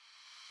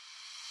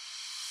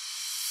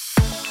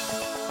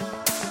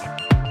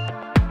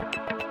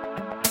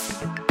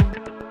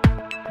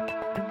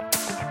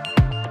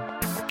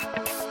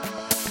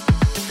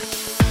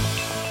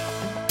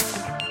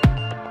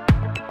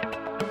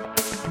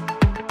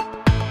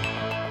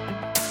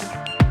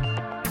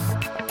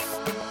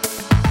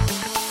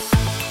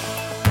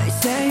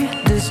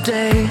these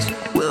days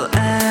will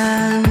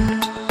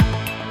end.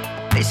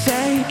 They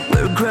say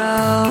we're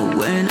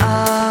growing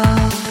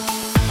up.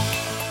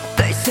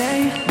 They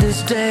say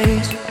these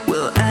days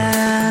will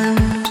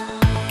end.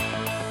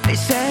 They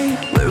say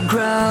we're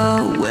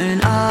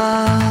growing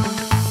up.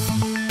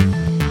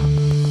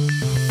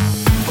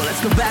 Well,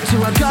 let's go back to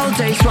our gold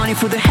days, running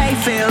through the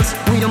hayfields.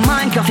 We don't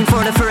mind coughing for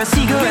a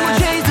cigarette. We will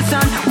chase the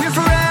sun, we're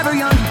forever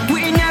young.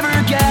 We never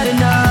get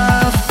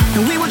enough.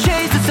 And we will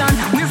chase the sun,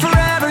 we're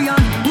forever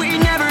young. We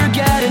never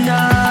get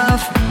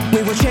enough.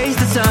 We will chase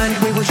the sun,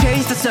 we will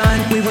chase the sun,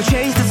 we will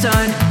chase the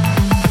sun.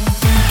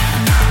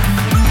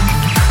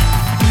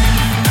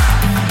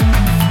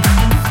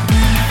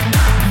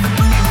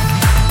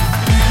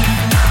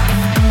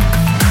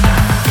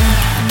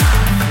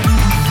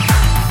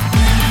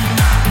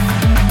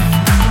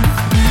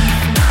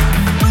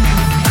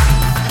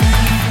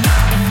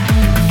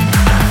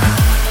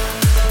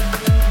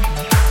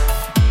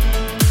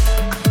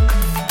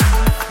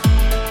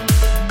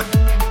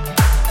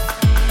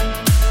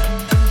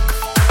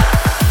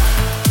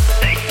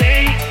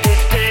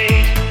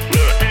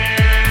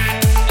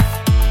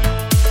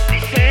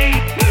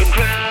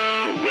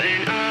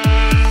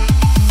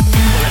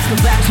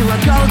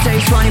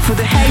 Days running through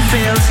the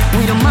hayfields.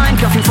 We don't mind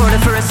coughing for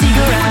a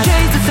cigarette. We will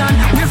chase the sun,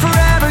 we're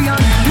forever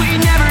young. We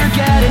never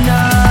get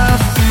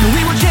enough. We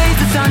will chase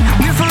the sun,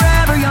 we're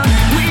forever young.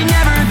 We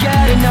never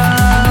get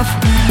enough.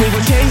 We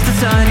will chase the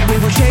sun,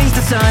 we will chase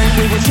the sun,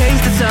 we will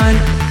chase the sun.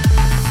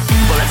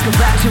 Well, let's go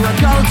back to our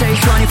gold days,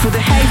 running through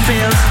the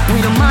hayfields.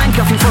 We don't mind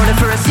coughing for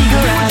a cigarette.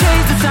 We will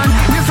chase the sun,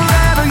 we're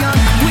forever young.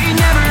 We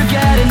never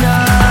get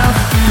enough.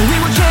 We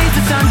will chase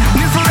the sun,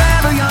 we're forever